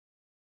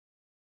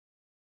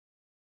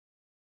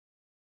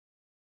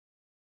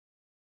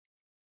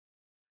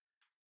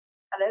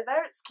Hello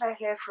there, it's Claire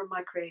here from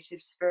My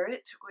Creative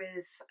Spirit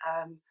with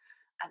an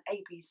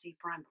ABC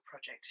primer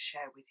project to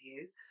share with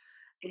you.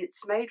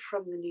 It's made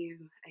from the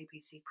new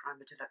ABC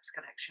Primer Deluxe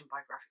collection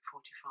by Graphic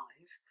 45.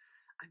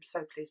 I'm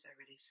so pleased they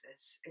released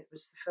this. It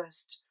was the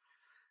first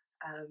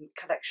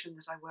collection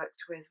that I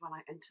worked with when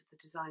I entered the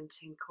design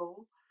team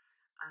call,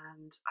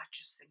 and I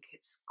just think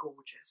it's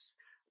gorgeous.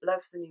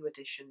 Love the new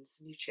additions,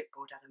 the new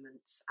chipboard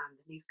elements and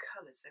the new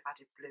colours. They've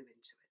added blue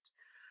into it.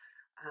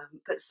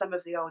 But some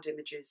of the old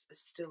images are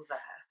still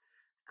there,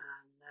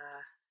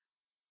 and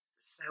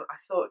so I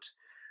thought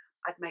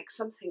I'd make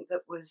something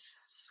that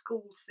was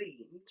school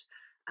themed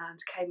and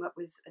came up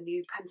with a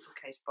new pencil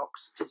case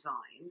box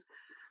design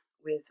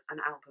with an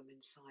album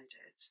inside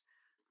it.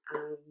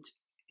 And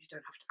you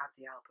don't have to add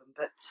the album,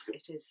 but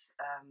it is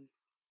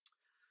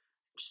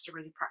just a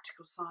really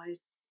practical size,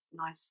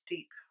 nice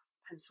deep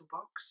pencil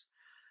box.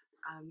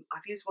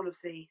 I've used one of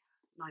the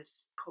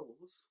nice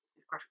pulls,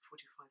 the Graphic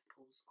 45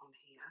 pulls on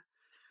here,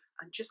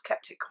 and just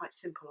kept it quite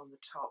simple on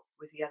the top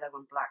with yellow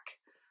and black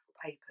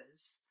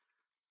papers,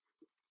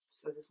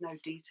 so there's no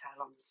detail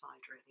on the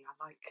side really.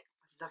 I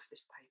love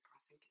this paper,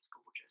 I think it's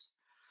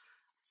gorgeous.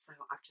 So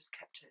I've just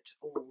kept it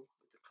all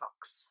with the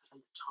clocks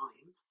and the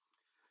time.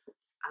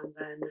 And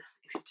then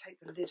if you take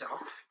the lid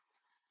off,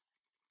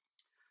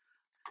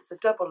 it's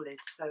a double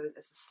lid, so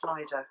there's a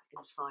slider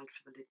inside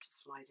for the lid to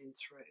slide in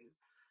through.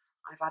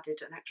 I've added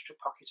an extra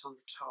pocket on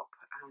the top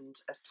and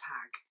a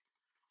tag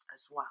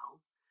as well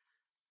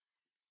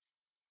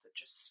that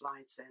just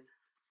slides in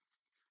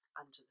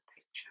under the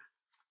picture.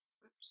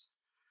 Oops.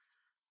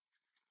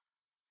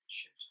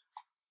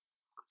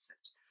 That's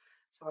it.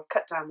 So I've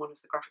cut down one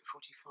of the Graphic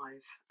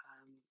 45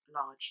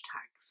 large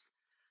tags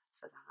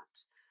for that.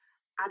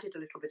 Added a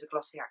little bit of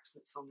glossy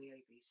accents on the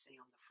ABC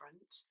on the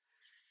front,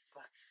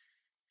 but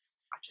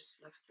I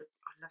just love the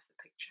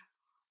picture.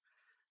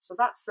 So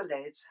that's the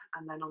lid,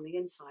 and then on the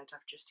inside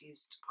I've just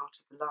used part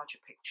of the larger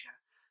picture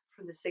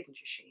from the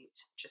signature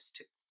sheet just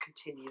to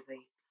continue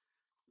the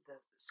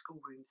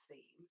schoolroom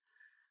theme.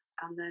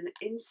 And then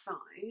inside,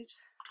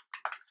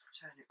 let's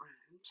turn it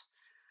round,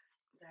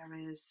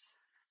 there is,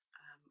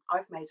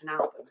 I've made an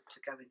album to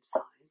go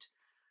inside,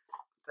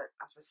 but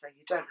as I say,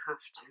 you don't have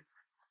to.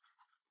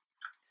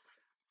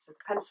 So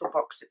the pencil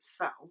box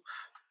itself,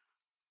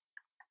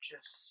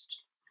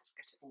 just, let's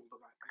get it all the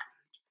right way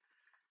around,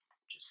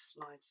 just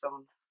slides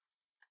on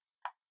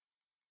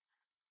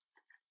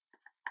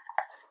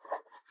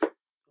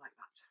like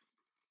that.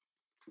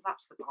 So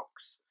that's the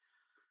box.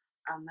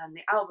 And then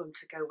the album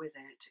to go with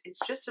it,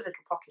 it's just a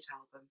little pocket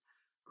album,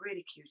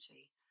 really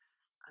cutie.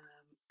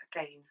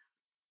 Again,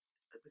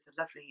 with a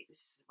lovely,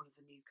 this is one of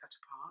the new cut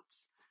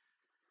aparts.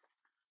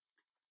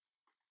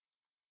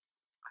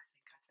 I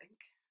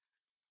think,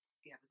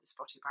 yeah, with the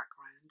spotty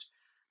background.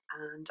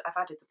 And I've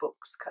added the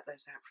books, cut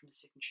those out from the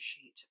signature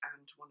sheet,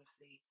 and one of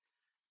the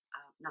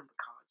number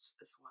cards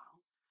as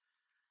well.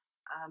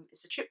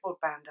 It's a chipboard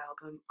bound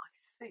album, I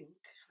think.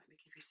 Let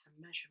me give you some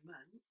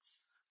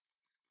measurements,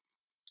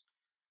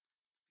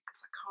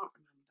 because I can't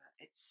remember.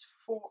 It's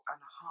 4.5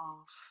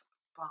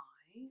 by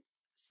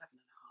 7.5.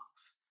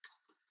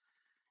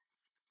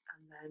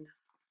 And then,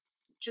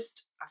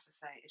 just as I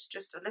say, it's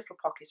just a little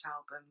pocket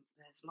album.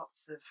 There's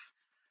lots of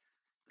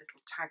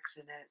little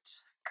tags in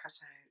it, cut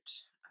out,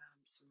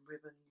 some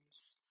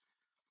ribbons.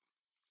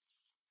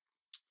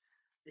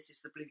 This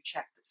is the blue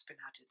check that's been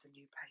added, the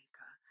new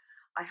paper.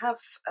 I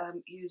have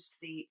used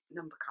the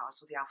number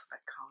cards or the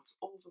alphabet cards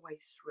all the way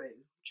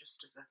through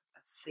just as a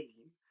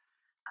theme,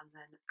 and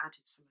then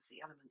added some of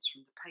the elements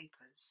from the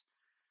papers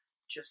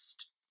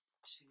just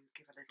to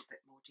give a little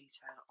bit more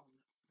detail on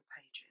the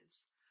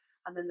pages.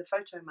 And then the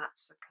photo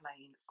mats are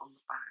plain on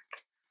the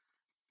back,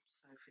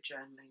 so for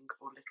journaling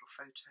or little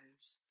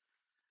photos.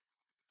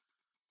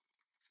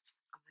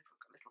 And they've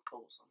got little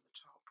pulls on the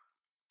top.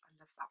 I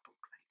love that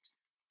bookplate.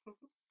 And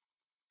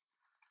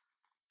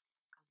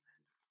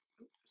then,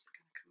 oops, is it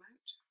going to come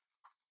out?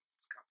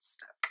 It's got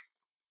stuck.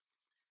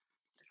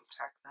 Little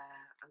tag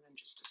there, and then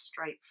just a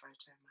straight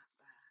photo mat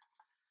there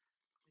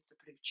with the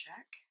blue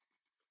check.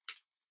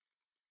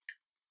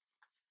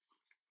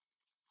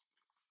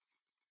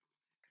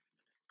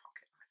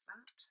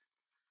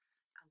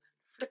 And then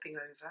flipping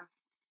over,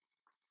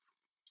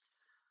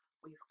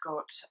 we've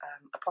got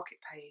a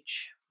pocket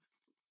page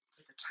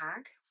with a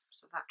tag,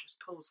 so that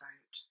just pulls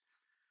out,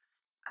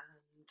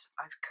 and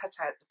I've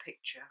cut out the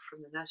picture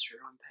from the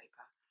nursery rhyme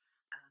paper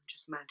and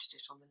just mounted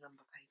it on the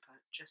number paper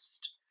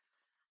just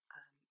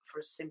for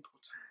a simple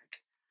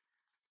tag,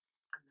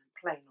 and then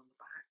plain on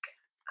the back.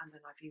 And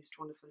then I've used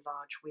one of the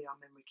large We Are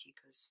Memory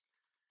Keepers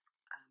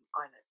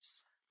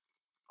eyelets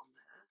on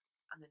there,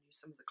 and then use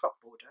some of the clock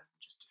border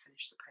just to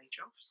finish the page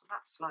off, so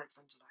that slides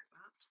under like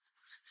that.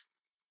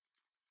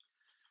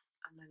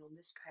 And then on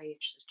this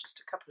page there's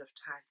just a couple of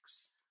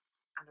tags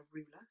and a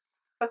ruler.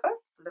 I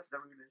love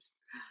the rulers.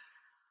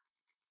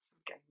 So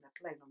again, they're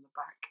plain on the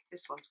back.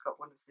 This one's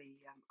got one of the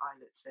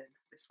eyelets in,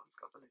 this one's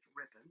got the little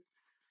ribbon,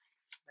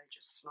 so they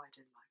just slide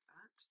in like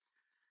that.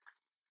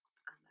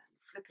 And then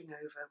flipping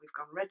over, we've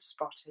gone red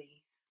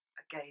spotty,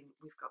 again,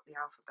 we've got the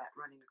alphabet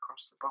running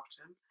across the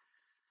bottom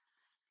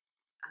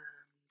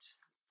and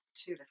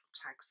 2 little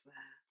tags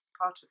there,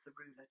 part of the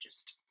ruler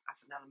just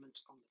as an element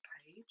on the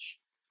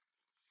page.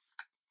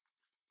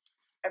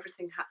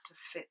 Everything had to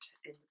fit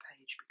in the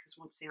page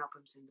because once the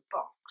album's in the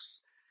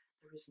box,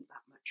 there isn't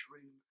that much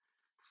room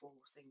for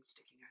things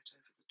sticking out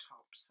over the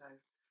top, so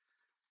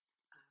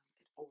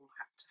it all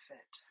had to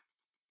fit.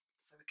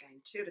 So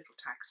again, 2 little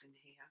tags in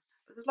here,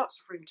 but there's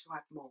lots of room to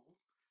add more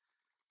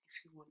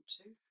if you want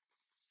to.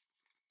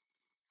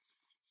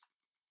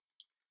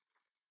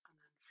 And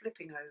then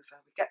flipping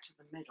over, we get to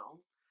the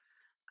middle,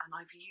 and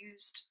I've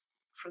used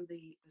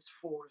there's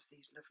 4 of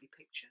these lovely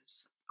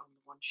pictures on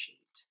the one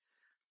sheet,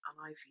 and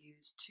I've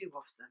used 2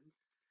 of them,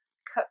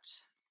 cut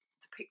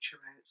the picture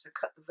out, so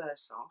cut the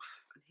verse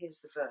off, and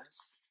here's the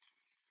verse,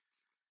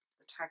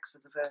 the tags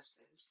are the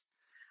verses,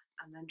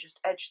 and then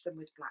just edged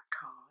them with black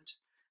card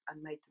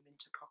and made them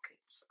into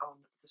pockets on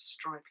the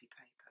stripy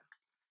paper,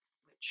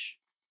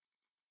 which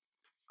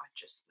I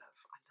just love.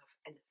 I love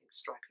anything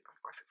stripy by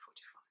Graphic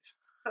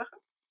 45.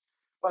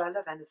 Well, I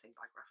love anything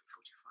by Graphic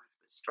 45,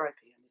 but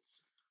stripy, and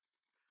it's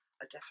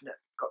a definite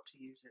got to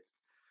use it.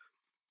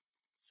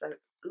 So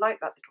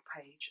like that little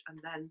page, and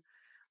then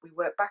we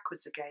work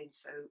backwards again,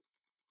 so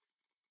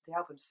the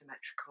album's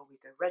symmetrical, we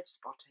go red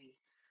spotty.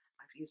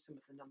 I've used some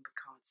of the number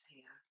cards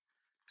here,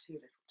 2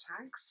 little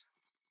tags.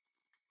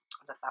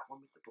 I love that one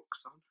with the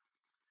books on,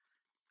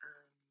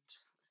 and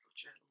a little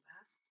journal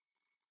there.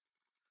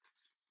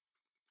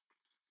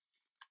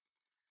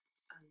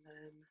 And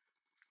then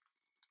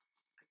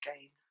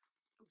again,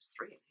 oh, there's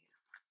 3 in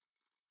here.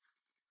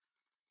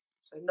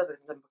 So another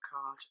number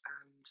card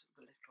and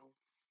the little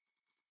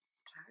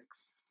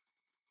tags.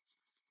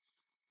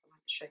 I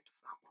like the shape of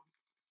that one.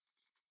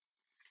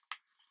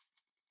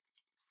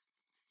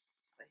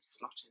 They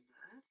slot in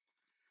there.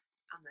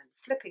 And then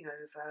flipping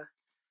over,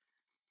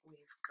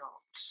 we've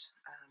got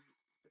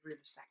the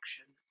ruler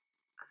section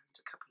and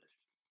a couple of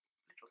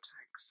little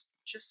tags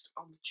just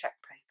on the check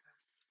paper.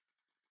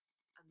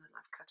 And then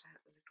I've cut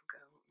out the little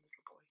girl and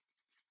little boy.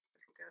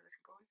 Little girl,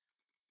 little boy?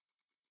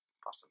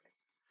 Possibly.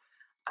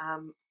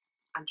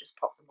 And just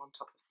pop them on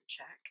top of the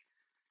check.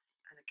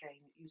 And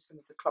again, use some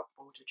of the clock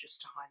border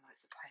just to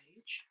highlight the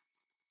page.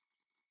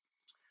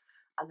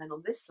 And then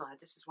on this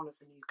side, this is one of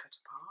the new cut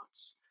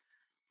aparts.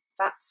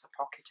 That's a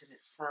pocket in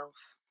itself,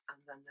 and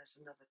then there's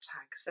another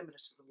tag similar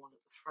to the one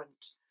at the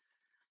front,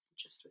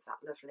 just with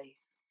that lovely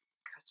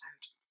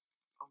cutout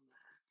on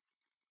there.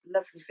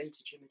 Lovely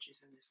vintage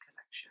images in this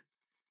collection.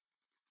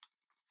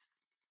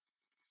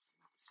 So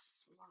that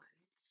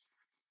slides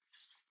in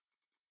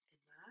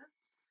there.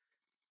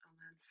 And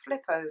then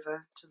flip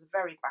over to the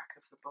very back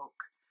of the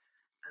book,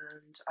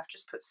 and I've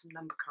just put some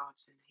number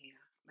cards in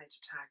here, made a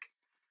tag.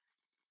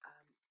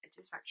 It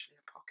is actually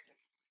a pocket,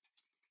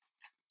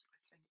 I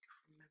think,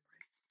 from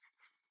memory.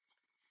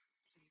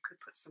 So you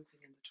could put something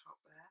in the top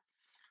there,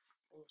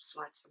 or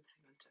slide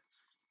something under the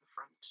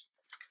front.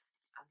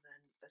 And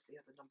then there's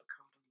the other number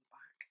card on the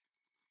back,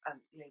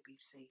 the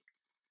ABC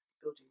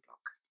building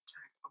block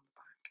tag on the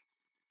back.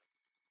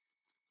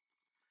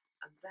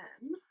 And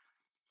then,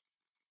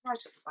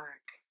 right at the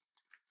back,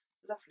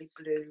 lovely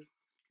blue.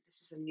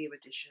 This is a new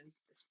edition,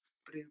 this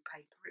blue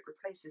paper. It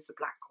replaces the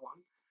black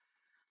one.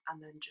 And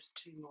then just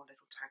 2 more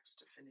little tags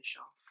to finish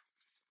off.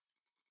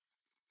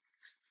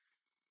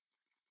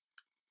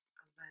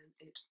 And then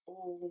it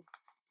all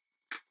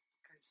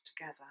goes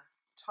together,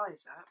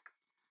 ties up.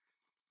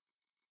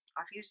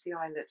 I've used the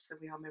eyelets,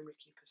 the We Are Memory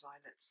Keepers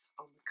eyelets,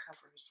 on the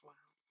cover as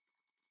well,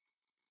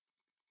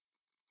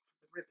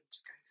 for the ribbon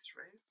to go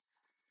through.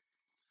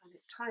 And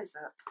it ties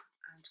up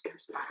and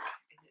goes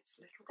back in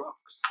its little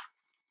box.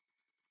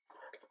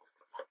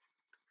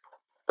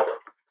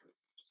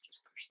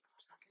 Just push that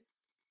tag in.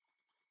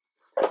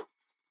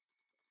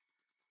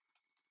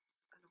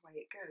 And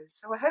away it goes.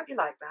 So I hope you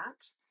like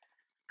that.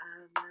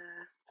 And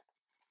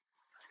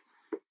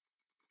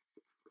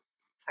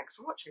thanks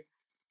for watching.